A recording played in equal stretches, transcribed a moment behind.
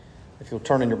If you'll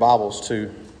turn in your Bibles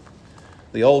to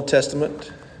the Old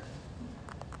Testament,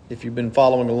 if you've been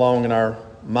following along in our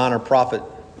Minor Prophet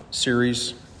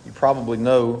series, you probably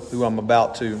know who I'm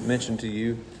about to mention to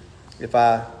you. If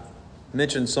I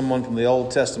mention someone from the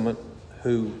Old Testament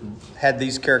who had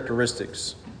these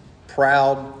characteristics: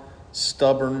 proud,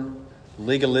 stubborn,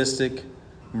 legalistic,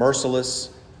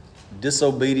 merciless,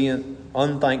 disobedient,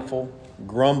 unthankful,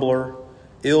 grumbler,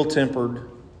 ill-tempered,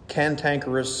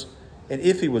 cantankerous, and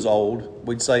if he was old,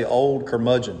 we'd say old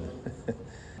curmudgeon.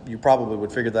 You probably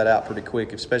would figure that out pretty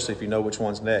quick, especially if you know which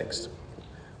one's next.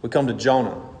 We come to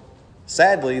Jonah.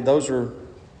 Sadly, those are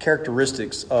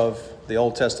characteristics of the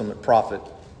Old Testament prophet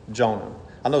Jonah.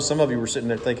 I know some of you were sitting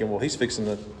there thinking, well, he's fixing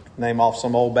to name off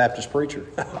some old Baptist preacher.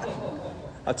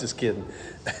 I'm just kidding.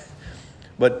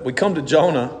 But we come to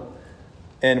Jonah,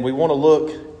 and we want to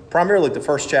look primarily at the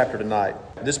first chapter tonight.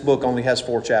 This book only has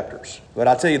 4 chapters. But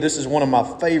I tell you, this is one of my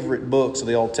favorite books of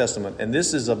the Old Testament. And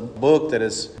this is a book that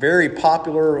is very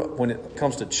popular when it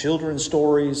comes to children's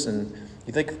stories. And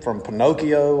you think from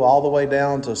Pinocchio all the way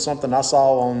down to something I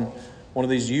saw on one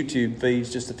of these YouTube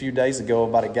feeds just a few days ago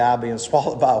about a guy being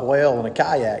swallowed by a whale in a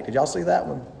kayak. Did y'all see that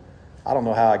one? I don't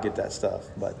know how I get that stuff.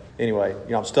 But anyway,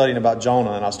 I'm studying about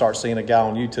Jonah, and I start seeing a guy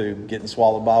on YouTube getting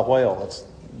swallowed by a whale.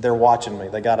 They're watching me.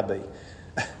 They got to be.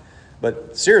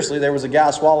 But seriously, there was a guy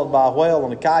swallowed by a whale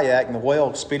in a kayak, and the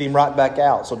whale spit him right back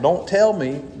out. So don't tell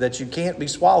me that you can't be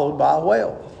swallowed by a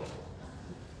whale.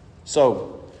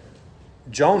 So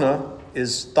Jonah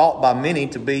is thought by many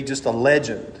to be just a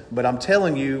legend. But I'm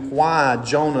telling you why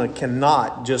Jonah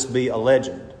cannot just be a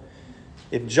legend.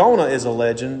 If Jonah is a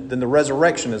legend, then the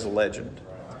resurrection is a legend.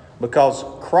 Because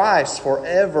Christ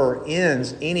forever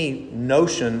ends any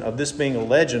notion of this being a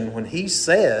legend when he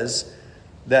says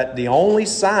that the only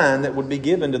sign that would be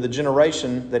given to the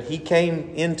generation that he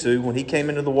came into when he came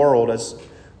into the world as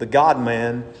the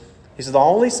God-man, he said the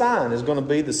only sign is going to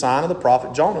be the sign of the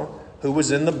prophet Jonah, who was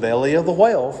in the belly of the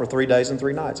whale for 3 days and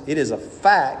 3 nights. It is a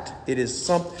fact. It is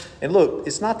something. And look,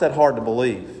 it's not that hard to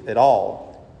believe at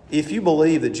all. If you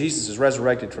believe that Jesus is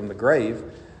resurrected from the grave,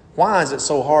 why is it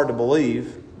so hard to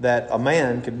believe that a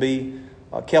man could be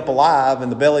kept alive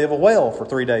in the belly of a whale for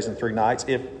 3 days and 3 nights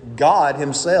if God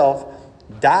himself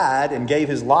died and gave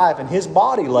his life and his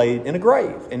body laid in a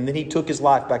grave and then he took his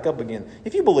life back up again?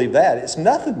 If you believe that, it's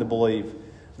nothing to believe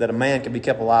that a man can be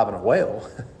kept alive in a whale.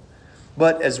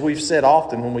 But as we've said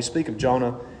often when we speak of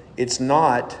Jonah, it's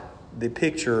not the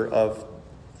picture of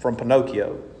from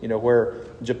Pinocchio, where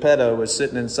Geppetto is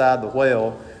sitting inside the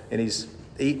whale and he's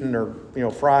eating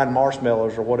or frying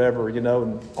marshmallows or whatever, and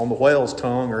on the whale's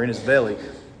tongue or in his belly.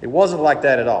 It wasn't like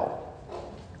that at all.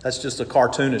 That's just a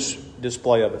cartoonish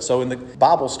display of it. So in the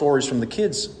Bible stories from the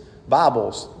kids'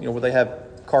 Bibles, where they have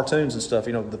cartoons and stuff,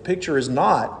 the picture is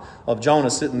not of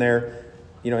Jonah sitting there,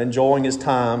 enjoying his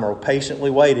time or patiently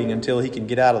waiting until he can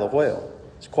get out of the whale.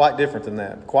 It's quite different than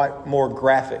that, quite more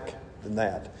graphic than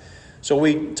that. So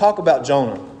we talk about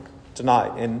Jonah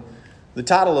tonight, and the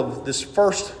title of this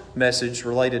first message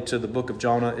related to the book of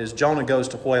Jonah is Jonah Goes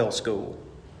to Whale School.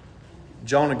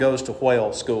 Jonah goes to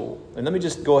whale school. And let me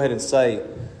just go ahead and say,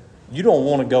 you don't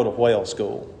want to go to whale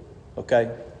school, okay,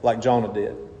 like Jonah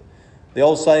did. The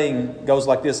old saying goes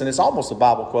like this, and it's almost a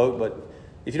Bible quote, but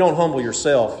if you don't humble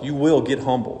yourself, you will get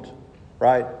humbled,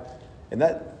 right? And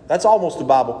that's almost a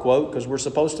Bible quote because we're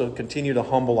supposed to continue to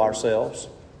humble ourselves.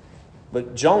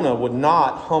 But Jonah would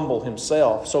not humble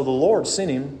himself, so the Lord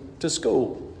sent him to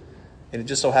school. And it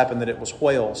just so happened that it was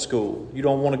whale school. You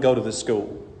don't want to go to this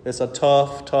school. It's a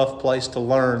tough, tough place to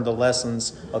learn the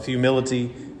lessons of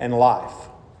humility and life.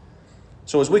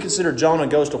 So as we consider Jonah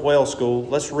goes to whale school,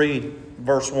 let's read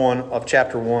verse 1 of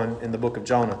chapter 1 in the book of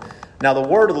Jonah. Now the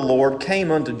word of the Lord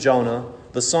came unto Jonah,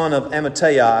 the son of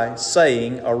Amittai,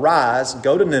 saying, Arise,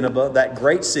 go to Nineveh, that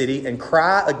great city, and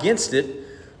cry against it,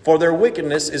 for their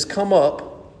wickedness is come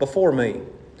up before me.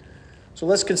 So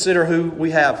let's consider who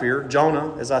we have here.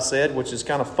 Jonah, as I said, which is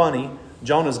kind of funny.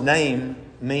 Jonah's name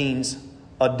means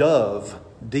a dove,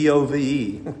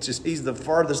 D-O-V-E, which is he's the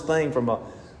farthest thing from a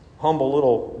humble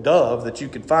little dove that you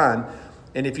could find.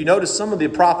 And if you notice some of the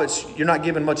prophets, you're not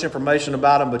given much information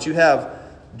about them, but you have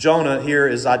Jonah here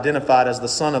is identified as the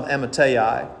son of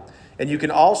Amittai. And you can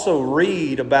also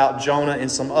read about Jonah in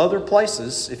some other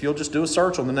places. If you'll just do a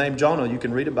search on the name Jonah, you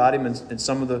can read about him in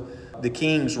some of the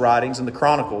king's writings and the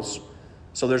chronicles.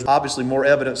 So there's obviously more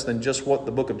evidence than just what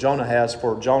the book of Jonah has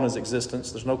for Jonah's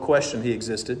existence. There's no question he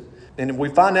existed. And we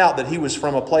find out that he was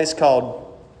from a place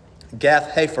called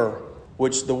Gath-Hepher,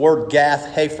 which the word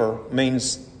Gath-Hepher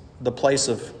means the place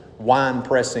of wine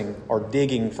pressing or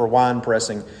digging for wine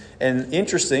pressing. And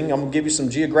interesting, I'm going to give you some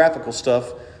geographical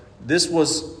stuff. This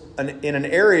was in an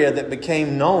area that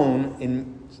became known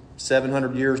in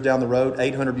 700 years down the road,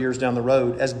 800 years down the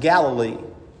road, as Galilee,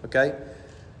 okay?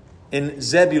 In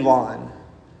Zebulun.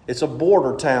 It's a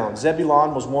border town.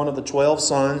 Zebulun was one of the 12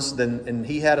 sons, and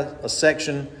he had a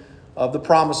section of the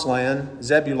promised land,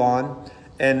 Zebulun.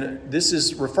 And this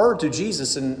is referred to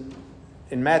Jesus in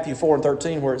Matthew 4 and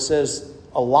 13, where it says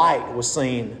a light was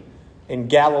seen in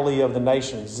Galilee of the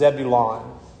nations, Zebulun.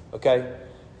 Okay?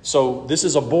 So this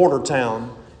is a border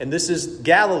town, and this is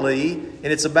Galilee, and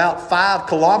it's about 5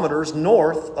 kilometers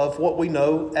north of what we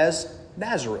know as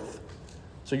Nazareth.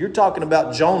 So you're talking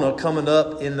about Jonah coming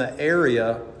up in the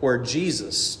area where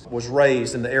Jesus was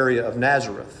raised, in the area of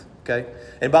Nazareth. Okay?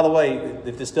 And by the way,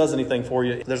 if this does anything for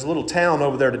you, there's a little town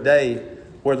over there today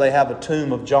where they have a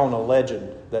tomb of Jonah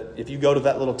legend. That if you go to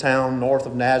that little town north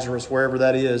of Nazareth, wherever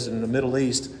that is in the Middle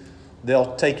East,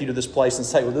 they'll take you to this place and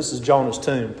say, well, this is Jonah's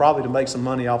tomb, probably to make some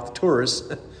money off the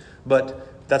tourists.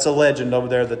 But that's a legend over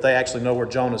there that they actually know where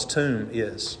Jonah's tomb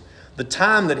is. The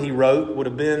time that he wrote would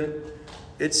have been,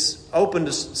 it's open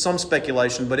to some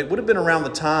speculation, but it would have been around the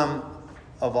time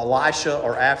of Elisha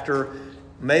or after,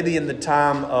 maybe in the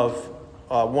time of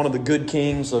one of the good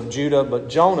kings of Judah. But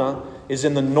Jonah is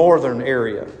in the northern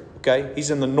area, okay?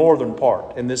 He's in the northern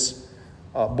part, in this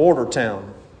border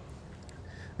town.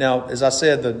 Now, as I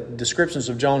said, the descriptions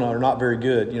of Jonah are not very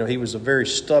good. You know, he was a very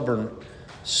stubborn,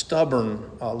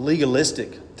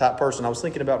 legalistic type person. I was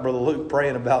thinking about Brother Luke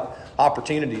praying about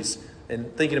opportunities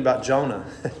and thinking about Jonah.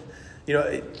 You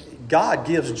know, God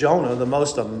gives Jonah the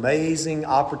most amazing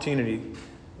opportunity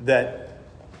that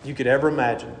you could ever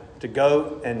imagine, to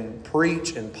go and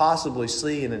preach and possibly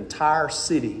see an entire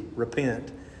city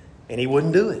repent, and he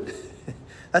wouldn't do it.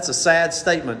 That's a sad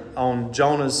statement on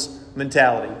Jonah's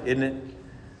mentality, isn't it?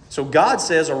 So God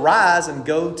says, arise and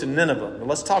go to Nineveh. Now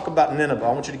let's talk about Nineveh.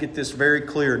 I want you to get this very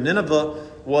clear. Nineveh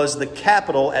was the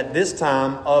capital at this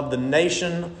time of the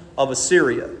nation of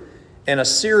Assyria. And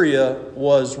Assyria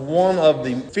was one of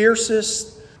the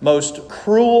fiercest, most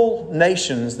cruel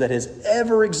nations that has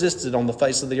ever existed on the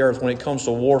face of the earth when it comes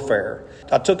to warfare.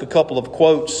 I took a couple of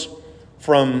quotes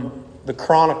from the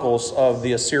Chronicles of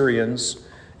the Assyrians,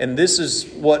 and this is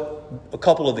what a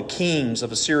couple of the kings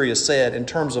of Assyria said in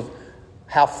terms of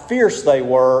how fierce they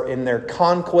were in their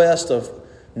conquest of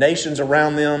nations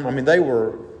around them. I mean, they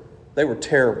were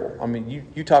terrible. I mean,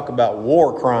 you talk about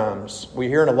war crimes. We're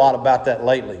hearing a lot about that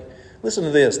lately. Listen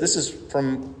to this. This is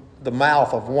from the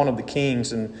mouth of one of the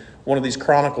kings in one of these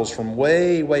chronicles from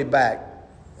way, way back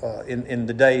in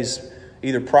the days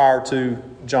either prior to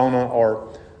Jonah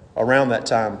or around that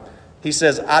time. He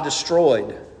says, I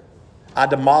destroyed, I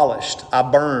demolished, I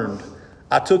burned.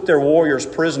 I took their warriors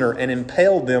prisoner and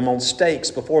impaled them on stakes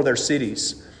before their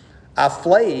cities. I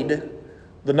flayed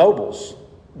the nobles.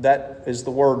 That is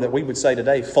the word that we would say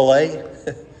today, fillet.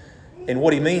 And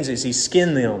what he means is he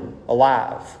skinned them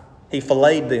alive. He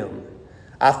filleted them.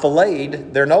 I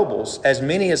filleted their nobles, as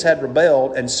many as had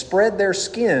rebelled, and spread their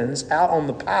skins out on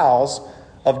the piles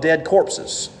of dead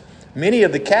corpses. Many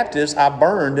of the captives I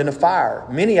burned in a fire.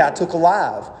 Many I took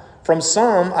alive. From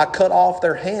some I cut off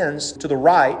their hands to the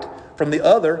right. From the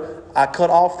other I cut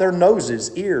off their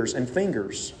noses, ears, and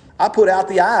fingers. I put out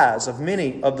the eyes of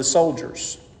many of the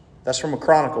soldiers. That's from a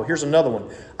chronicle. Here's another one.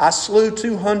 I slew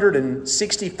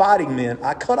 260 fighting men.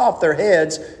 I cut off their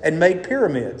heads and made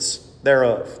pyramids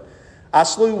thereof. I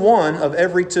slew one of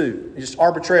every 2, just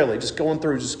arbitrarily, just going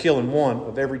through, just killing one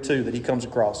of every 2 that he comes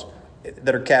across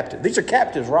that are captive. These are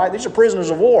captives, right? These are prisoners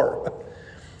of war.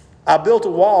 I built a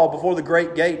wall before the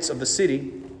great gates of the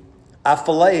city. I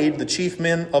filleted the chief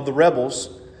men of the rebels,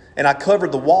 and I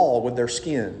covered the wall with their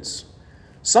skins.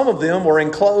 Some of them were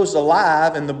enclosed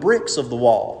alive in the bricks of the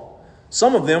wall.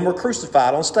 Some of them were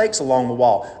crucified on stakes along the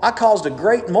wall. I caused a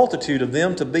great multitude of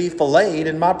them to be filleted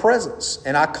in my presence,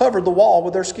 and I covered the wall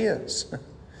with their skins.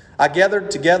 I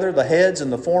gathered together the heads in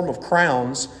the form of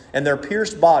crowns and their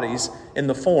pierced bodies in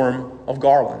the form of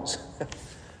garlands.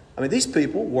 I mean, these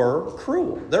people were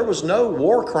cruel. There was no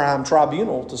war crime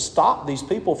tribunal to stop these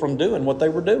people from doing what they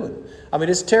were doing. I mean,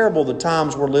 it's terrible the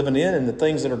times we're living in and the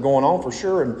things that are going on for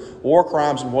sure, and war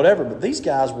crimes and whatever, but these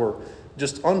guys were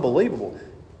just unbelievable.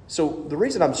 So the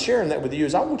reason I'm sharing that with you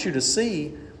is I want you to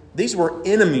see these were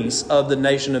enemies of the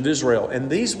nation of Israel. And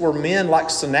these were men like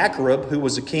Sennacherib, who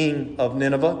was a king of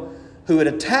Nineveh, who had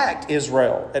attacked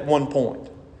Israel at one point.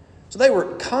 So they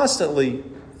were constantly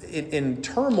in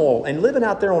turmoil and living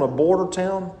out there on a border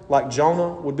town like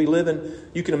Jonah would be living.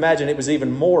 You can imagine it was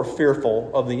even more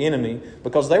fearful of the enemy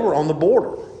because they were on the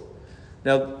border.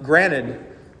 Now, granted,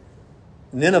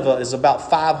 Nineveh is about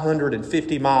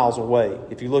 550 miles away.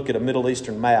 If you look at a Middle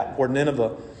Eastern map, where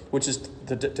Nineveh, which is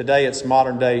today it's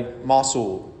modern day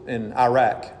Mosul, in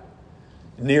Iraq,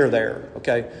 near there,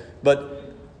 okay?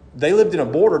 But they lived in a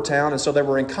border town, and so they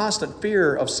were in constant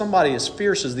fear of somebody as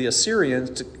fierce as the Assyrians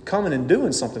to coming and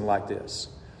doing something like this.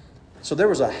 So there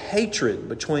was a hatred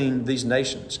between these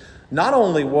nations. Not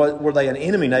only were they an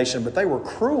enemy nation, but they were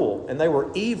cruel and they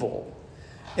were evil.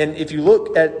 And if you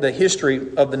look at the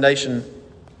history of the nation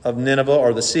of Nineveh,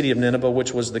 or the city of Nineveh,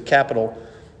 which was the capital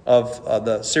of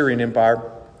the Syrian Empire,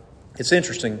 it's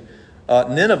interesting.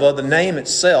 Nineveh, the name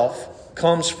itself,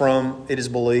 comes from, it is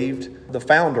believed, the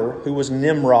founder, who was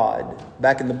Nimrod.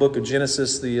 Back in the book of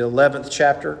Genesis, the 11th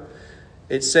chapter,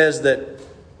 it says that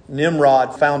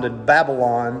Nimrod founded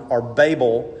Babylon, or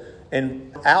Babel,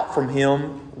 and out from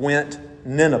him went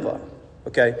Nineveh.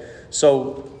 Okay,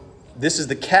 so this is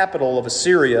the capital of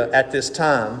Assyria at this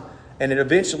time, and it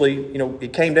eventually,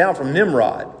 it came down from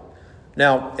Nimrod.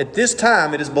 Now, at this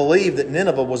time, it is believed that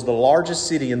Nineveh was the largest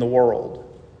city in the world.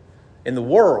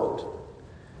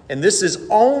 And this is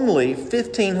only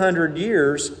 1,500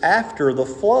 years after the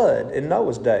flood in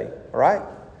Noah's day, all right?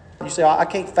 You say, I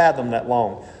can't fathom that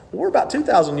long. Well, we're about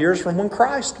 2,000 years from when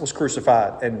Christ was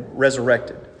crucified and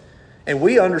resurrected. And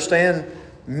we understand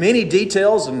many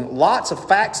details and lots of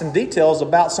facts and details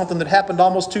about something that happened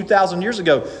almost 2,000 years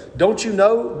ago. Don't you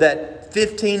know that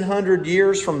 1,500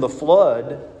 years from the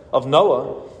flood of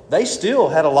Noah, they still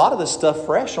had a lot of this stuff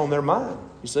fresh on their mind,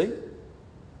 you see?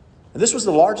 And this was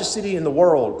the largest city in the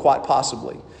world, quite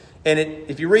possibly. And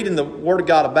if you read in the Word of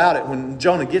God about it, when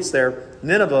Jonah gets there,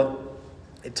 Nineveh,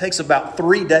 it takes about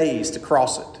 3 days to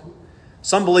cross it.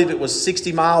 Some believe it was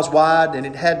 60 miles wide, and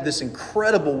it had this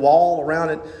incredible wall around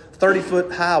it,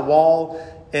 30-foot high wall,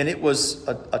 and it was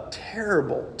a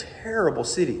terrible, terrible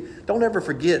city. Don't ever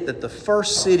forget that the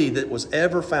first city that was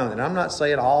ever founded, and I'm not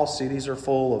saying all cities are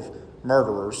full of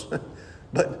murderers,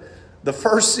 but the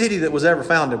first city that was ever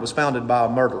founded was founded by a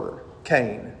murderer,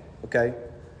 Cain, okay?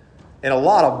 And a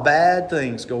lot of bad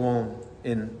things go on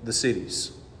in the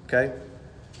cities, okay?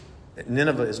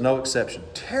 Nineveh is no exception.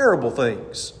 Terrible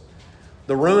things.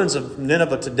 The ruins of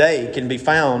Nineveh today can be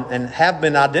found and have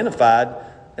been identified,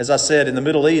 as I said, in the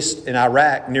Middle East, in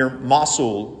Iraq, near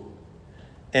Mosul.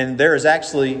 And there is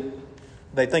actually,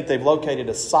 they think they've located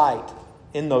a site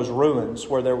in those ruins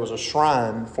where there was a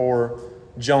shrine for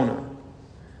Jonah.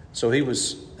 So he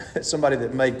was somebody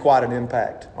that made quite an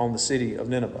impact on the city of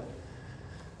Nineveh.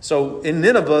 So in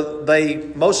Nineveh, they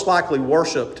most likely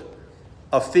worshipped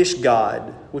a fish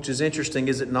god, which is interesting,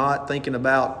 is it not? Thinking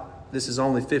about this is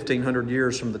only 1,500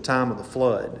 years from the time of the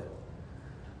flood.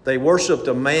 They worshipped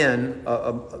a man,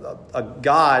 a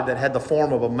god that had the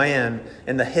form of a man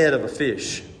and the head of a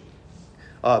fish.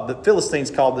 The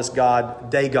Philistines called this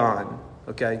god Dagon,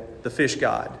 okay, the fish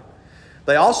god.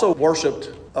 They also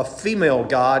worshipped a female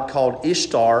god called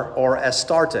Ishtar or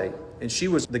Astarte, and she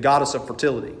was the goddess of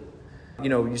fertility.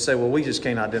 You say, well, we just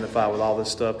can't identify with all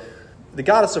this stuff. The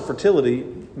goddess of fertility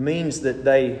means that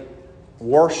they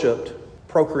worshipped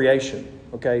procreation,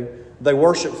 okay? They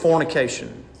worshipped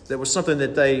fornication. That was something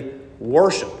that they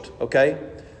worshipped, okay?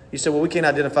 You say, well, we can't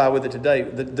identify with it today.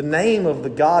 The name of the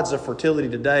gods of fertility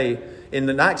today, in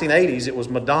the 1980s, it was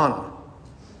Madonna,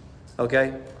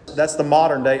 okay? That's the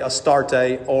modern day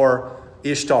Astarte or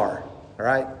Ishtar, all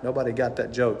right? Nobody got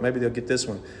that joke. Maybe they'll get this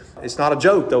one. It's not a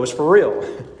joke, though. It's for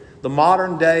real. The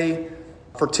modern day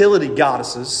fertility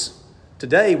goddesses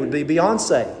today would be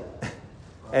Beyonce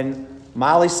and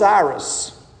Miley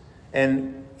Cyrus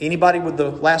and anybody with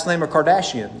the last name of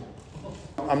Kardashian.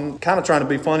 I'm kind of trying to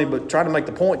be funny, but trying to make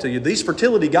the point to you. These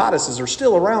fertility goddesses are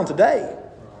still around today,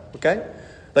 okay?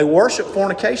 They worship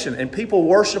fornication, and people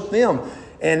worship them.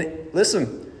 And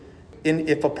listen,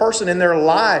 if a person in their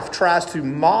life tries to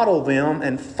model them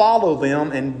and follow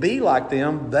them and be like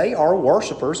them, they are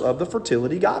worshipers of the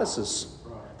fertility goddesses.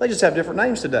 They just have different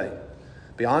names today.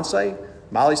 Beyonce,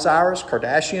 Miley Cyrus,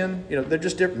 Kardashian, they're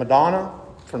just different. Madonna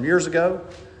from years ago,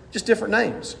 just different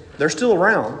names. They're still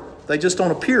around. They just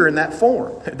don't appear in that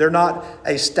form. They're not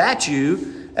a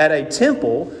statue at a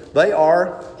temple. They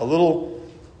are a little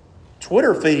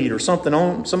Twitter feed or something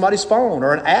on somebody's phone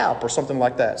or an app or something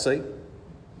like that, see?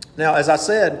 Now, as I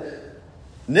said,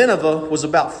 Nineveh was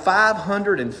about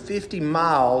 550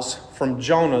 miles from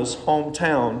Jonah's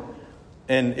hometown,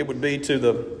 and it would be to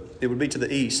the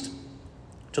east.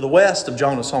 To the west of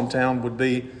Jonah's hometown would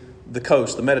be the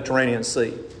coast, the Mediterranean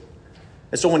Sea.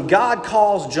 And so when God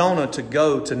calls Jonah to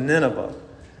go to Nineveh,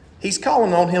 he's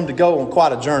calling on him to go on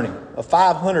quite a journey, a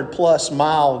 500 plus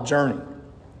mile journey.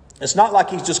 It's not like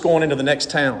he's just going into the next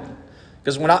town.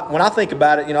 Because when I think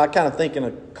about it, I kind of think in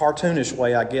a cartoonish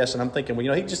way, I guess. And I'm thinking,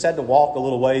 well, he just had to walk a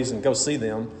little ways and go see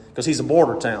them because he's a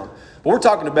border town. But we're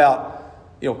talking about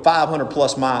 500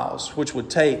 plus miles, which would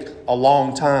take a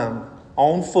long time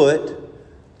on foot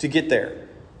to get there.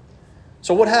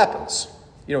 So what happens?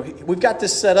 We've got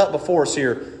this set up before us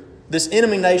here. This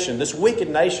enemy nation, this wicked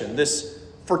nation, this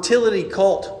fertility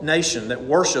cult nation that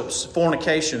worships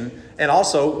fornication and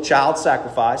also child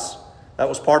sacrifice. That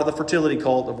was part of the fertility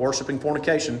cult of worshiping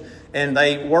fornication. And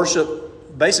they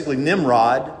worship basically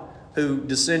Nimrod, who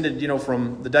descended,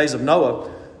 from the days of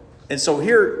Noah. And so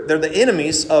here, they're the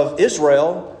enemies of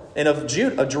Israel and of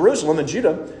Jerusalem and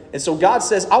Judah. And so God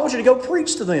says, I want you to go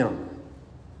preach to them.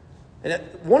 And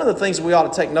one of the things we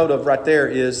ought to take note of right there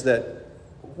is that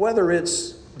whether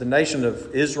it's the nation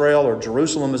of Israel or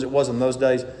Jerusalem as it was in those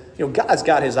days, God's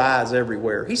got his eyes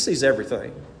everywhere. He sees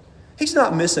everything. He's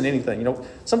not missing anything.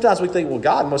 Sometimes we think, well,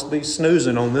 God must be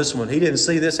snoozing on this one. He didn't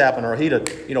see this happen, or he'd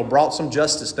have, brought some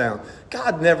justice down.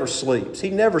 God never sleeps.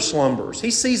 He never slumbers. He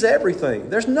sees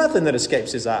everything. There's nothing that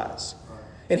escapes his eyes.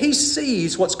 And he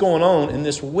sees what's going on in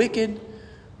this wicked,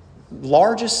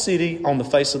 largest city on the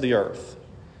face of the earth.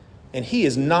 And he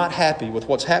is not happy with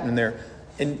what's happening there.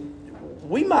 And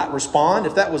we might respond,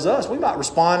 if that was us, we might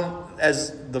respond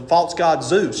as the false god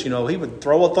Zeus. He would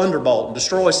throw a thunderbolt and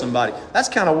destroy somebody. That's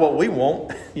kind of what we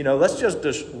want. Let's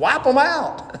just wipe them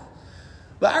out.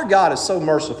 But our God is so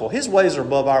merciful. His ways are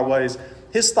above our ways.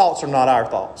 His thoughts are not our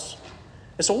thoughts.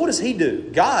 And so what does he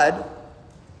do? God,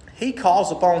 he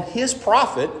calls upon his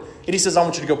prophet and he says, I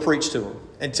want you to go preach to him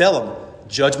and tell him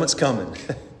judgment's coming.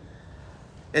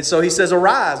 And so he says,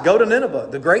 arise, go to Nineveh,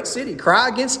 the great city, cry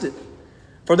against it.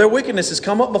 For their wickedness has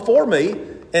come up before me.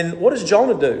 And what does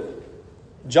Jonah do?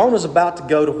 Jonah's about to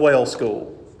go to whale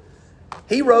school.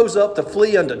 He rose up to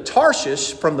flee unto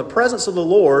Tarshish from the presence of the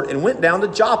Lord and went down to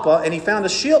Joppa, and he found a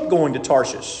ship going to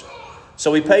Tarshish.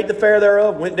 So he paid the fare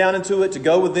thereof, went down into it to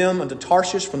go with them unto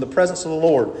Tarshish from the presence of the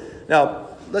Lord. Now,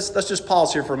 let's just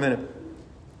pause here for a minute.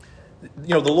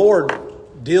 The Lord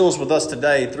deals with us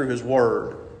today through his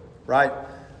word, right?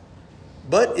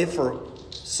 But if for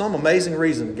some amazing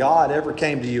reason God ever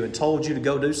came to you and told you to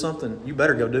go do something, you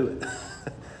better go do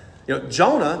it.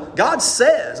 Jonah, God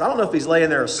says, I don't know if he's laying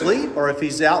there asleep or if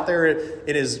he's out there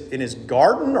in his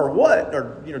garden or what,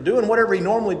 or doing whatever he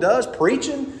normally does,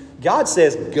 preaching. God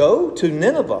says, go to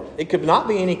Nineveh. It could not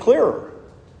be any clearer.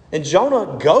 And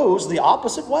Jonah goes the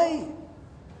opposite way.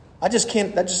 That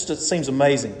just seems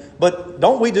amazing. But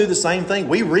don't we do the same thing?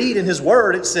 We read in his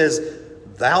word, it says,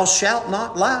 thou shalt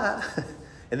not lie.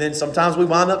 And then sometimes we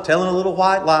wind up telling a little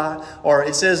white lie. Or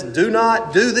it says, do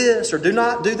not do this or do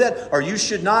not do that. Or you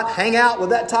should not hang out with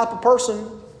that type of person.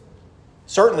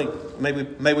 Certainly,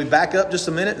 may we back up just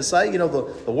a minute and say,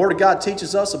 the Word of God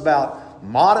teaches us about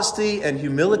modesty and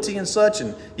humility and such.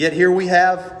 And yet here we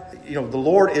have, the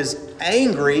Lord is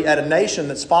angry at a nation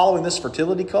that's following this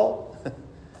fertility cult.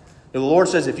 The Lord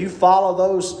says, if you follow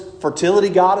those fertility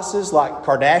goddesses like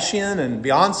Kardashian and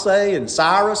Beyonce and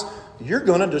Cyrus, you're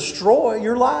going to destroy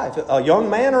your life. A young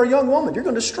man or a young woman, you're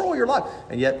going to destroy your life.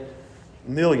 And yet,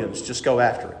 millions just go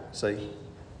after it. See?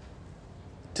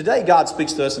 Today, God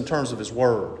speaks to us in terms of his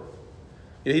word.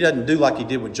 He doesn't do like he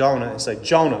did with Jonah and say,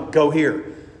 Jonah, go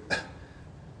here.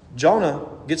 Jonah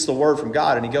gets the word from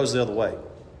God and he goes the other way.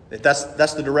 That's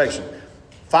the direction.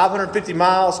 550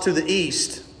 miles to the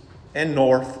east and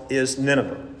north is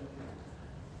Nineveh.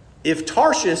 If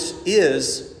Tarshish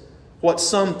is what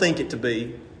some think it to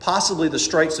be, possibly the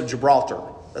Straits of Gibraltar.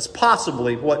 That's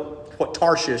possibly what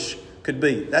Tarshish could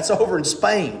be. That's over in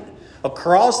Spain,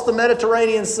 across the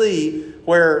Mediterranean Sea,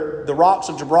 where the rocks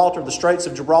of Gibraltar, the Straits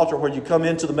of Gibraltar, where you come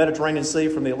into the Mediterranean Sea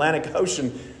from the Atlantic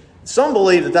Ocean. Some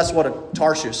believe that that's what a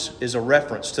Tarshish is a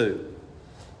reference to.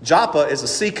 Joppa is a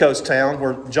seacoast town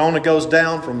where Jonah goes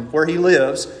down from where he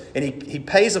lives, and he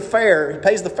pays the fare,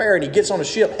 and he gets on a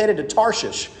ship headed to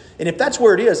Tarshish. And if that's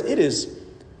where it is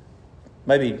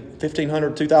maybe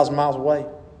 1,500, 2,000 miles away.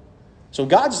 So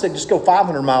God just said, just go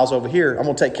 500 miles over here. I'm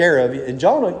going to take care of you. And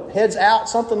Jonah heads out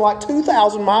something like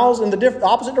 2,000 miles in the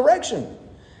opposite direction.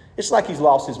 It's like he's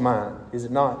lost his mind, is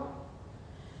it not?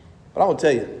 But I want to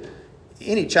tell you,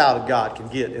 any child of God can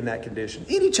get in that condition.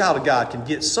 Any child of God can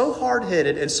get so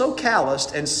hard-headed and so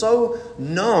calloused and so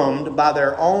numbed by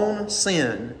their own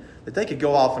sin that they could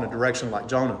go off in a direction like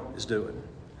Jonah is doing.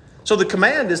 So the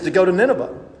command is to go to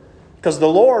Nineveh, because the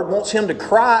Lord wants him to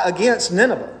cry against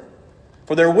Nineveh.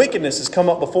 For their wickedness has come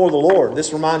up before the Lord.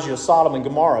 This reminds you of Sodom and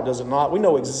Gomorrah, does it not? We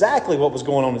know exactly what was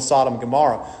going on in Sodom and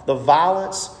Gomorrah. The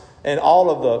violence and all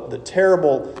of the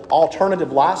terrible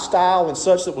alternative lifestyle and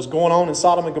such that was going on in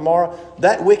Sodom and Gomorrah.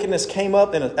 That wickedness came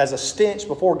up as a stench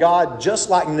before God, just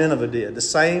like Nineveh did. The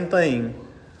same thing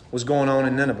was going on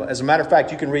in Nineveh. As a matter of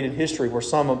fact, you can read in history where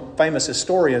some famous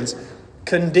historians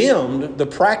condemned the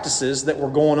practices that were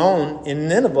going on in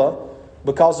Nineveh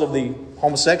because of the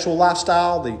homosexual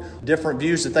lifestyle, the different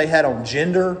views that they had on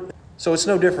gender. So it's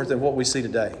no different than what we see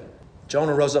today.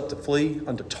 Jonah rose up to flee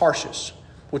unto Tarshish,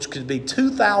 which could be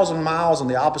 2,000 miles in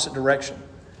the opposite direction.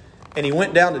 And he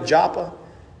went down to Joppa.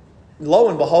 Lo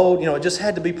and behold, it just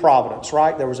had to be providence,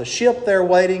 right? There was a ship there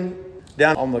waiting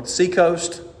down on the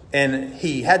seacoast, and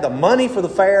he had the money for the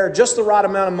fare, just the right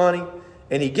amount of money.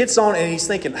 And he gets on and he's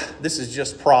thinking, this is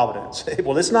just providence.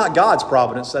 Well, it's not God's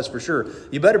providence, that's for sure.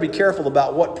 You better be careful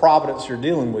about what providence you're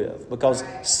dealing with, because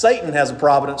Satan has a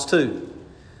providence too.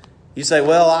 You say,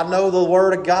 well, I know the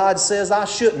Word of God says I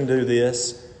shouldn't do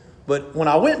this, but when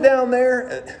I went down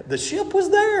there, the ship was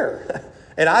there.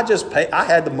 And I just paid, I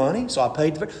had the money, so I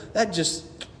paid. That just,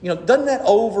 doesn't that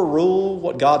overrule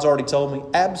what God's already told me?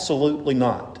 Absolutely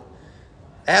not.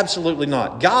 Absolutely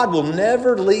not. God will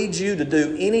never lead you to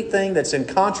do anything that's in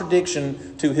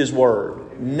contradiction to His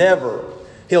Word. Never.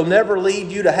 He'll never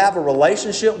lead you to have a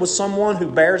relationship with someone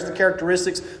who bears the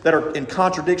characteristics that are in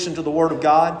contradiction to the Word of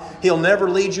God. He'll never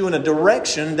lead you in a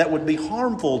direction that would be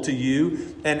harmful to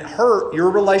you and hurt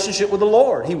your relationship with the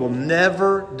Lord. He will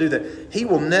never do that. He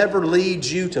will never lead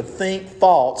you to think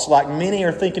thoughts like many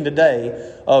are thinking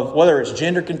today of whether it's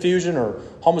gender confusion or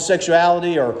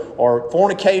homosexuality or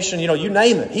fornication, you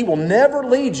name it. He will never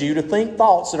lead you to think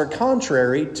thoughts that are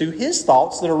contrary to His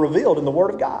thoughts that are revealed in the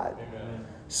Word of God.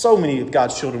 So many of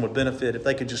God's children would benefit if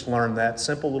they could just learn that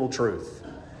simple little truth.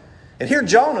 And here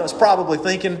Jonah is probably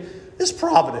thinking, this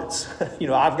providence.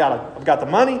 I've got the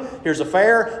money. Here's a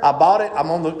fare. I bought it.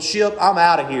 I'm on the ship. I'm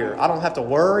out of here. I don't have to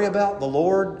worry about the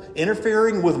Lord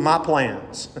interfering with my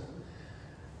plans.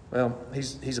 Well,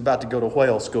 he's about to go to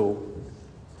whale school.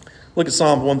 Look at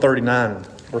Psalm 139,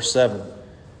 verse 7.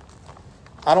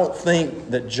 I don't think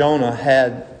that Jonah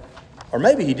had, or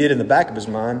maybe he did in the back of his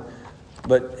mind,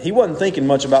 but he wasn't thinking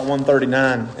much about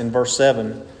 139 in verse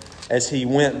 7 as he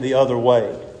went the other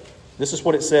way. This is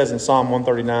what it says in Psalm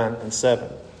 139 and 7.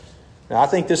 Now, I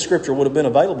think this scripture would have been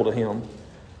available to him.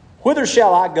 Whither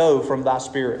shall I go from thy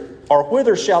spirit? Or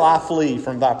whither shall I flee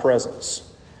from thy presence?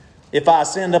 If I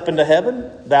ascend up into heaven,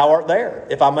 thou art there.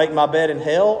 If I make my bed in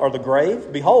hell or the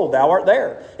grave, behold, thou art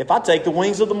there. If I take the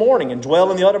wings of the morning and dwell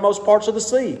in the uttermost parts of the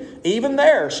sea, even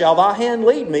there shall thy hand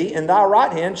lead me, and thy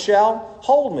right hand shall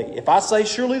hold me. If I say,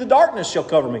 surely the darkness shall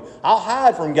cover me, I'll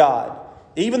hide from God.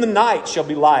 Even the night shall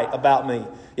be light about me.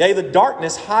 Yea, the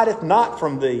darkness hideth not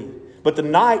from thee, but the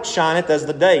night shineth as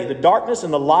the day. The darkness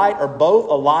and the light are both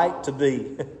a light to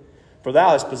thee. For thou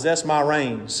hast possessed my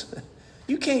reins.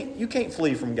 You can't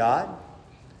flee from God.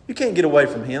 You can't get away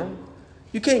from Him.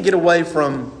 You can't get away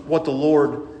from what the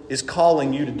Lord is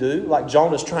calling you to do, like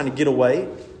Jonah's trying to get away.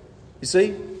 You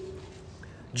see?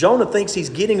 Jonah thinks he's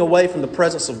getting away from the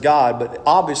presence of God, but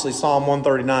obviously Psalm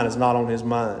 139 is not on his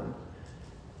mind.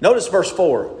 Notice verse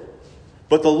 4.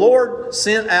 But the Lord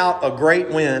sent out a great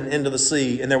wind into the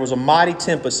sea, and there was a mighty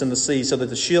tempest in the sea, so that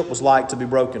the ship was like to be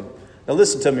broken. Now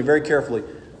listen to me very carefully.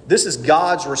 This is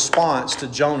God's response to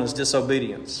Jonah's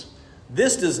disobedience.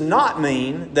 This does not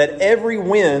mean that every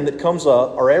wind that comes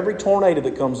up, or every tornado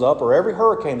that comes up, or every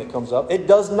hurricane that comes up, it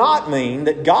does not mean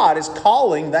that God is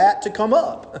calling that to come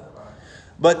up.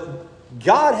 But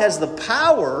God has the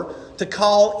power to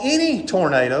call any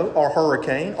tornado or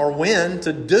hurricane or wind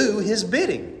to do His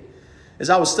bidding. As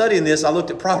I was studying this, I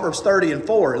looked at Proverbs 30 and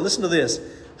 4. Listen to this.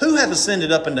 Who hath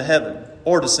ascended up into heaven,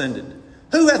 or descended?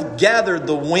 Who hath gathered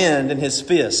the wind in his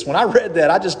fist? When I read that,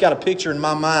 I just got a picture in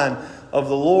my mind of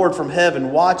the Lord from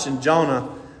heaven watching Jonah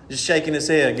just shaking his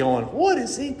head going, what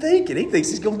is he thinking? He thinks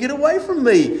he's going to get away from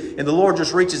me. And the Lord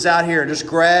just reaches out here and just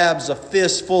grabs a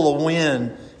fist full of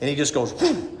wind and He just goes,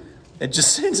 whoo, and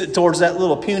just sends it towards that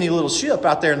little puny little ship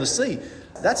out there in the sea.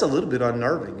 That's a little bit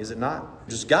unnerving, is it not?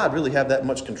 Does God really have that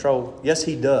much control? Yes,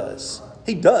 He does.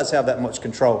 He does have that much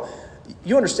control.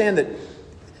 You understand that,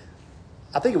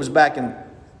 I think it was back in,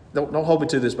 don't hold me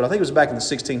to this, but I think it was back in the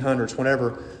 1600s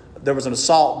whenever there was an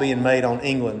assault being made on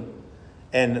England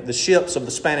and the ships of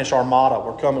the Spanish Armada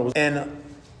were coming, and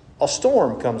a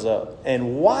storm comes up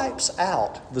and wipes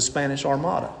out the Spanish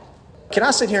Armada. Can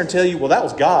I sit here and tell you, well, that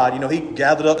was God. He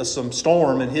gathered up some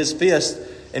storm in His fist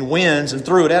and winds and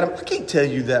threw it at him. I can't tell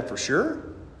you that for sure,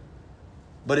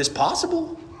 but it's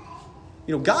possible.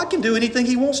 God can do anything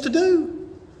He wants to do.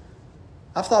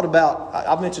 I've thought about,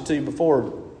 I've mentioned to you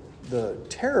before, the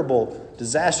terrible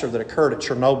disaster that occurred at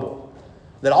Chernobyl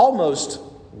that almost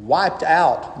wiped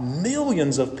out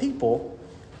millions of people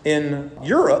in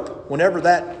Europe whenever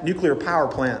that nuclear power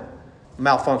plant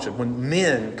malfunctioned, when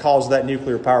men caused that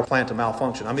nuclear power plant to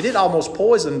malfunction. I mean, it almost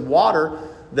poisoned water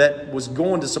that was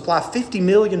going to supply 50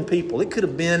 million people. It could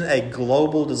have been a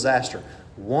global disaster.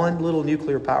 One little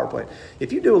nuclear power plant.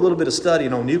 If you do a little bit of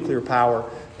studying on nuclear power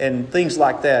and things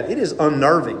like that, it is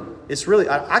unnerving. It's really,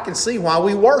 I can see why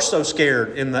we were so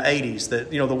scared in the 80s that,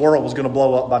 the world was going to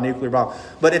blow up by nuclear bomb.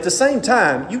 But at the same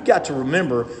time, you've got to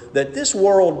remember that this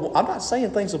world, I'm not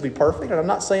saying things will be perfect, and I'm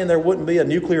not saying there wouldn't be a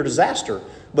nuclear disaster,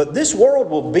 but this world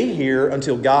will be here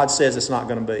until God says it's not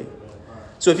going to be.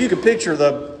 So if you could picture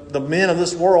the men of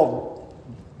this world,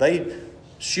 they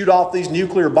shoot off these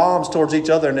nuclear bombs towards each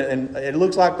other, and it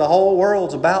looks like the whole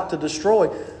world's about to destroy.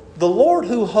 The Lord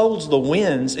who holds the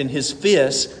winds in his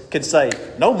fist can say,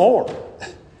 no more.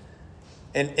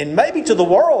 And maybe to the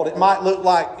world it might look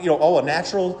like, a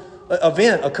natural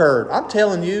event occurred. I'm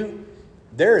telling you,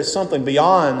 there is something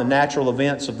beyond the natural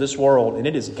events of this world, and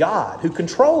it is God who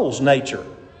controls nature.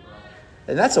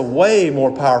 And that's a way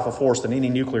more powerful force than any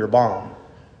nuclear bomb.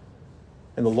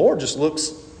 And the Lord just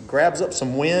grabs up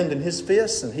some wind in his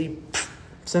fists, and he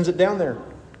sends it down there.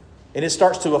 And it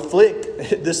starts to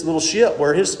afflict this little ship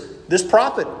where this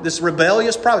prophet, this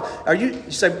rebellious prophet. You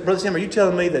say, Brother Tim, are you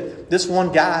telling me that this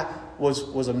one guy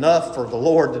was enough for the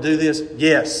Lord to do this?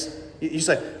 Yes. You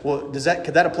say, well,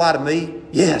 could that apply to me?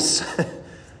 Yes.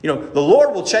 The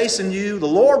Lord will chasten you. The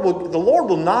Lord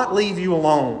will not leave you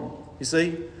alone. You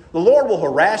see? The Lord will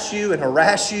harass you and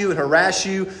harass you and harass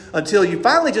you until you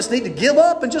finally just need to give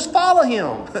up and just follow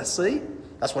him. See?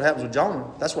 That's what happens with Jonah.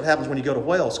 That's what happens when you go to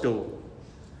whale school.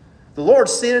 The Lord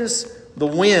sends the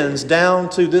winds down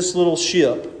to this little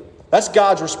ship. That's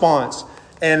God's response.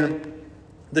 And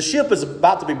the ship is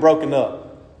about to be broken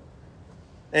up.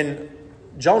 And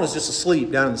Jonah's just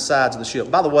asleep down in the sides of the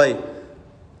ship. By the way,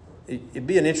 it'd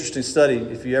be an interesting study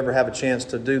if you ever have a chance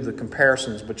to do the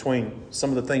comparisons between some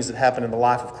of the things that happened in the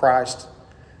life of Christ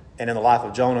and in the life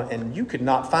of Jonah. And you could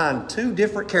not find two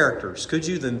different characters, could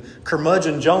you, than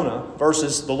curmudgeon Jonah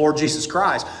versus the Lord Jesus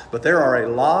Christ. But there are a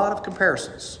lot of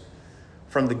comparisons.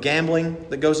 From the gambling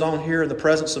that goes on here in the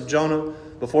presence of Jonah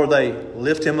before they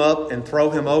lift him up and throw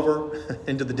him over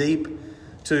into the deep,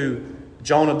 to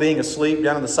Jonah being asleep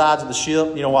down on the sides of the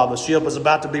ship, while the ship was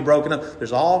about to be broken up.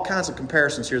 There's all kinds of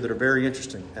comparisons here that are very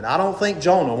interesting. And I don't think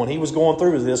Jonah, when he was going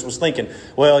through this, was thinking,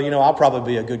 well, I'll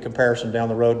probably be a good comparison down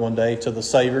the road one day to the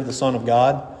Savior, the Son of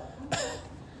God.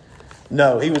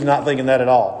 No, he was not thinking that at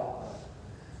all.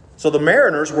 So the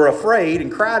mariners were afraid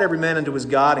and cried every man unto his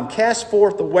God and cast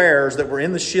forth the wares that were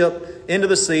in the ship into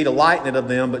the sea to lighten it of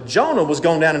them. But Jonah was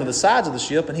gone down into the sides of the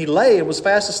ship, and he lay and was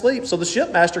fast asleep. So the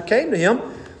shipmaster came to him,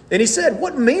 and he said,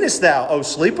 what meanest thou, O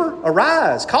sleeper?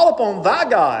 Arise, call upon thy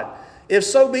God, if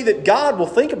so be that God will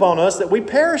think upon us that we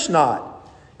perish not.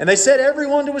 And they said, every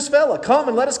one to his fellow, come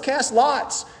and let us cast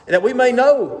lots, that we may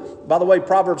know. By the way,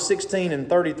 Proverbs 16 and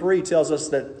 33 tells us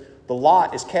that the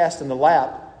lot is cast in the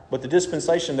lap, but the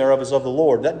dispensation thereof is of the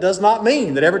Lord. That does not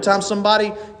mean that every time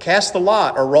somebody casts the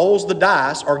lot or rolls the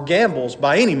dice or gambles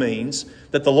by any means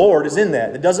that the Lord is in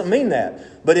that. It doesn't mean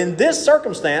that. But in this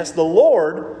circumstance, the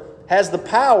Lord has the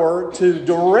power to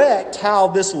direct how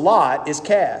this lot is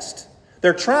cast.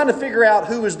 They're trying to figure out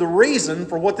who is the reason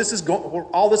for what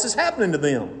all this is happening to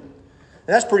them. And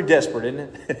that's pretty desperate,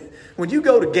 isn't it? When you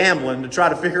go to gambling to try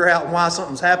to figure out why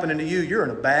something's happening to you, you're in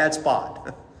a bad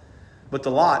spot. But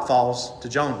the lot falls to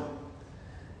Jonah.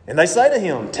 And they say to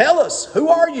him, tell us, who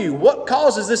are you? What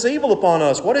causes this evil upon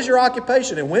us? What is your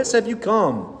occupation? And whence have you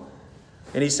come?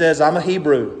 And he says, I'm a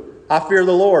Hebrew. I fear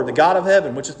the Lord, the God of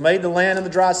heaven, which hath made the land and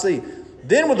the dry sea.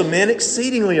 Then were the men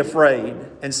exceedingly afraid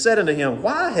and said unto him,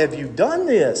 why have you done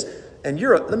this? And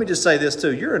let me just say this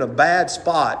too. You're in a bad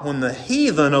spot when the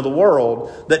heathen of the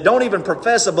world that don't even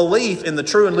profess a belief in the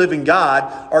true and living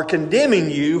God are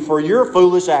condemning you for your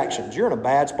foolish actions. You're in a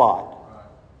bad spot.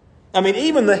 I mean,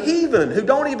 even the heathen who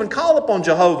don't even call upon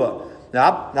Jehovah.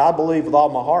 Now, I believe with all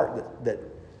my heart that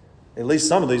at least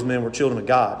some of these men were children of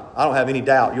God. I don't have any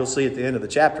doubt. You'll see at the end of the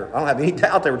chapter. I don't have any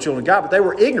doubt they were children of God, but they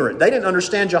were ignorant. They didn't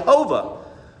understand Jehovah.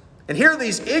 And here are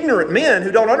these ignorant men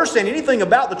who don't understand anything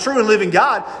about the true and living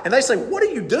God. And they say, what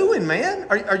are you doing, man?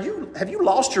 Have you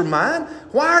lost your mind?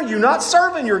 Why are you not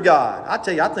serving your God? I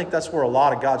tell you, I think that's where a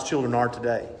lot of God's children are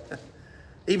today.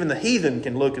 Even the heathen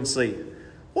can look and see,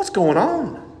 what's going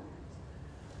on?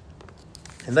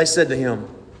 And they said to him,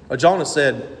 Jonah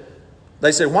said,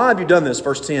 they said, why have you done this?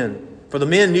 Verse 10, for the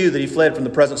men knew that he fled from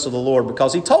the presence of the Lord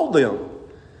because he told them.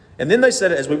 And then they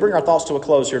said, as we bring our thoughts to a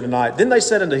close here tonight, then they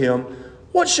said unto him,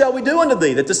 what shall we do unto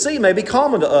thee, that the sea may be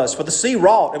calm unto us? For the sea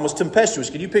wrought and was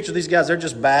tempestuous. Can you picture these guys? They're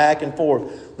just back and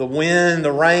forth. The wind,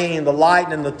 the rain, the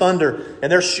lightning, the thunder.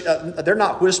 And they're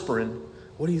not whispering,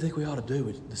 what do you think we ought to do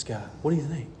with this guy? What do you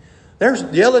think? They're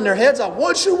yelling their heads off,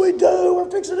 what should we do?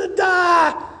 We're fixing to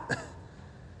die.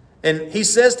 And he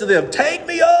says to them, take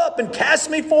me up and cast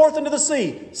me forth into the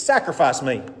sea. Sacrifice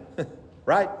me.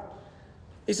 Right?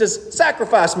 He says,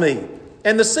 sacrifice me,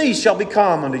 and the sea shall be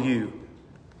calm unto you.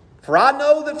 For I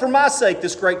know that for my sake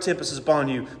this great tempest is upon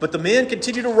you. But the men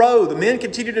continue to row. The men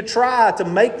continue to try to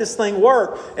make this thing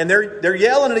work. And they're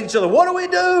yelling at each other, what do we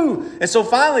do? And so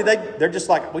finally they're just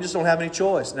like, we just don't have any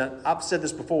choice. Now, I've said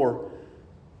this before.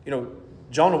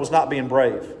 Jonah was not being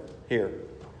brave here.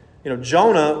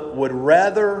 Jonah would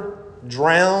rather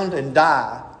drown and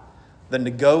die than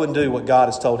to go and do what God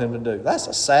has told him to do. That's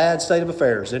a sad state of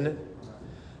affairs, isn't it?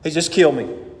 He just killed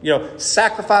me.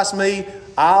 Sacrifice me.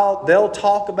 They'll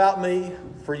talk about me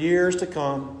for years to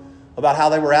come, about how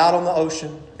they were out on the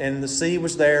ocean and the sea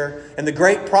was there and the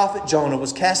great prophet Jonah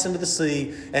was cast into the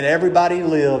sea and everybody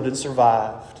lived and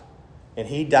survived. And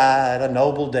he died a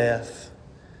noble death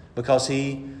because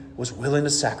he was willing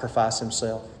to sacrifice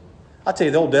himself. I tell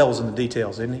you, the old devil's in the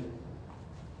details, isn't he?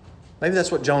 Maybe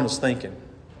that's what Jonah's thinking.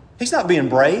 He's not being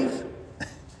brave.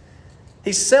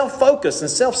 He's self-focused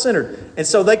and self-centered. And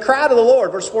so they cry to the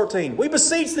Lord, verse 14, we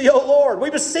beseech thee, O Lord,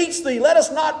 we beseech thee, let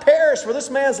us not perish for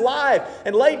this man's life.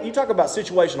 And you talk about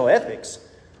situational ethics.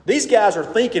 These guys are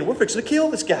thinking, we're fixing to kill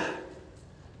this guy.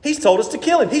 He's told us to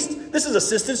kill him. This is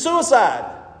assisted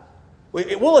suicide.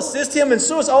 We'll assist him in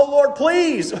suicide. Oh Lord,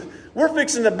 please. We're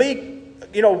fixing to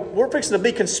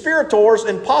be conspirators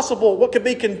in possible what could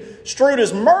be construed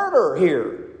as murder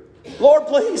here. Lord,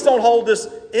 please don't hold this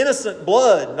innocent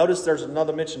blood. Notice there's a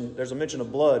mention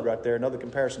of blood right there, another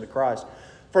comparison to Christ.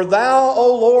 For thou,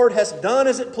 O Lord, hast done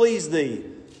as it pleased thee.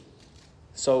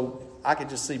 So I could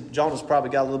just see Jonah's probably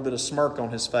got a little bit of smirk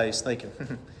on his face, thinking,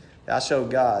 I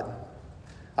showed God.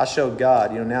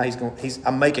 Now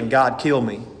I'm making God kill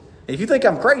me. And if you think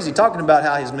I'm crazy talking about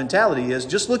how his mentality is,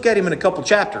 just look at him in a couple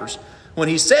chapters when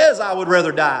he says, I would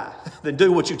rather die than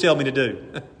do what you tell me to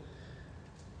do.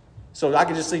 So I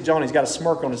can just see Jonah, he's got a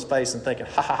smirk on his face and thinking,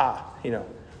 ha ha ha,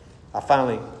 I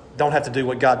finally don't have to do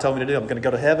what God told me to do. I'm going to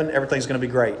go to heaven. Everything's going to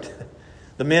be great.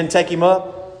 The men take him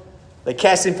up. They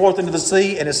cast him forth into the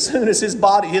sea. And as soon as his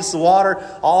body hits the water,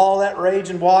 all that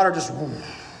raging water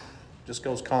just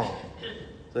goes calm.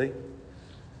 See?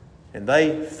 And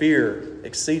they fear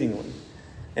exceedingly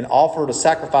and offered a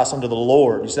sacrifice unto the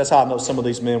Lord. That's how I know some of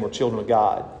these men were children of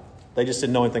God. They just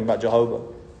didn't know anything about Jehovah.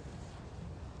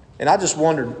 And I just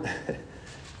wondered,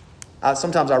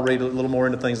 sometimes I read a little more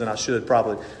into things than I should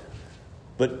probably.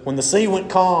 But when the sea went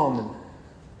calm, and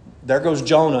there goes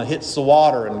Jonah, hits the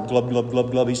water, and glub, glub, glub,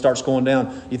 glub, he starts going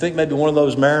down. You think maybe one of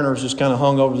those mariners just kind of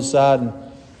hung over the side and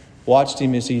watched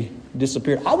him as he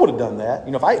disappeared? I would have done that.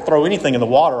 If I throw anything in the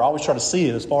water, I always try to see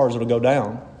it as far as it'll go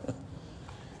down.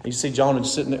 You see Jonah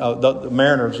just sitting there, the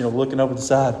mariners, looking over the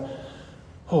side.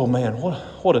 Oh man,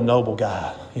 what a noble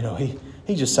guy.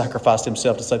 He just sacrificed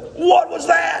himself to say, what was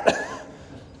that?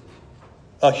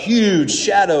 A huge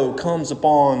shadow comes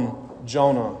upon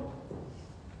Jonah.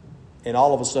 And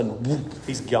all of a sudden, whoop,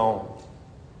 he's gone.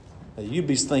 Now, you'd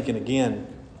be thinking again,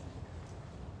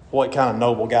 what kind of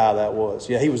noble guy that was.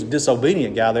 Yeah, he was a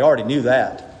disobedient guy. They already knew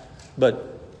that.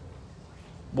 But,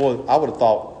 boy, I would have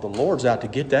thought the Lord's out to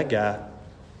get that guy.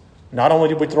 Not only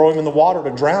did we throw him in the water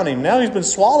to drown him, now he's been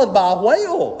swallowed by a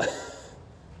whale.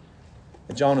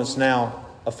 And Jonah's now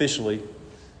officially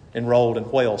enrolled in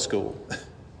whale school.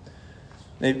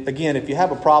 Again, if you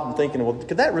have a problem thinking, well,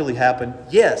 could that really happen?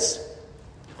 Yes.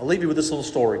 I'll leave you with this little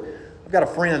story. I've got a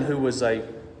friend who is a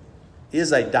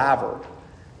diver,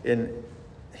 and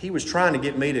he was trying to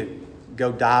get me to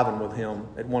go diving with him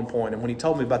at one point. And when he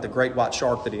told me about the great white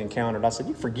shark that he encountered, I said,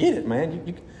 you forget it,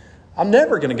 man. I'm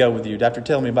never going to go with you after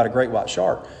telling me about a great white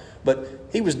shark. But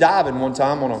he was diving one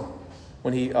time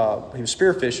when he was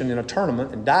spearfishing in a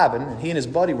tournament and diving, and he and his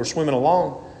buddy were swimming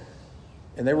along,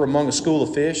 and they were among a school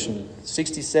of fish and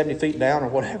 60, 70 feet down or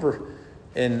whatever.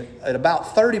 And at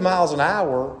about 30 miles an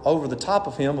hour, over the top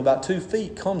of him, about 2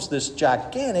 feet, comes this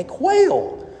gigantic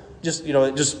whale. Just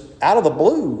out of the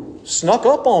blue, snuck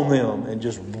up on them and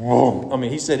just boom. I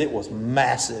mean, he said it was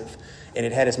massive, and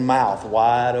it had its mouth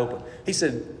wide open. He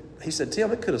said,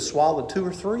 Tim, it could have swallowed 2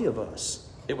 or 3 of us.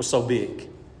 It was so big.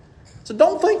 So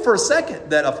don't think for a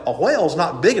second that a whale's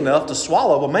not big enough to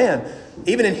swallow a man.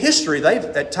 Even in history,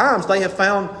 at times they have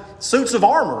found suits of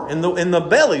armor in the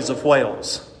bellies of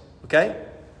whales. Okay?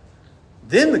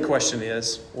 Then the question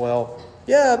is, well,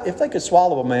 yeah, if they could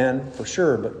swallow a man, for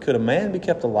sure, but could a man be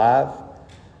kept alive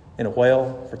in a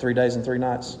whale for 3 days and 3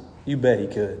 nights? You bet he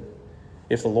could,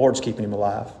 if the Lord's keeping him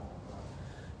alive.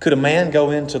 Could a man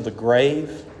go into the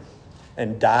grave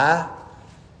and die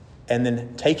and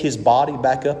then take his body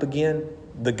back up again?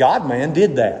 The God-man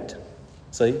did that.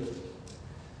 See?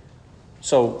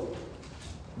 So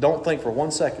don't think for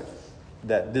 1 second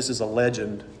that this is a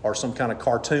legend or some kind of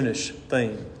cartoonish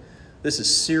thing. This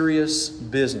is serious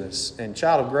business. And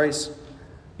child of grace,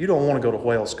 you don't want to go to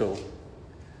whale school.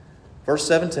 Verse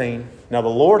 17, now the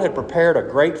Lord had prepared a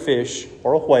great fish,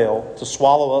 or a whale, to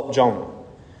swallow up Jonah.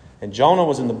 And Jonah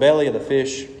was in the belly of the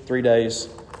fish 3 days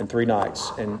and 3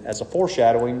 nights. And as a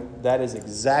foreshadowing, that is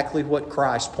exactly what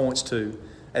Christ points to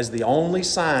as the only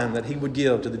sign that he would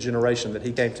give to the generation that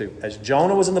he came to. As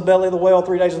Jonah was in the belly of the whale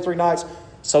 3 days and 3 nights,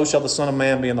 so shall the Son of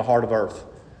Man be in the heart of earth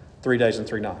 3 days and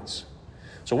 3 nights.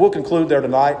 So we'll conclude there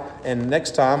tonight, and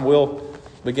next time we'll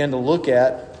begin to look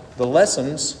at the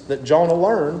lessons that Jonah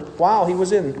learned while he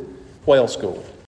was in whale school.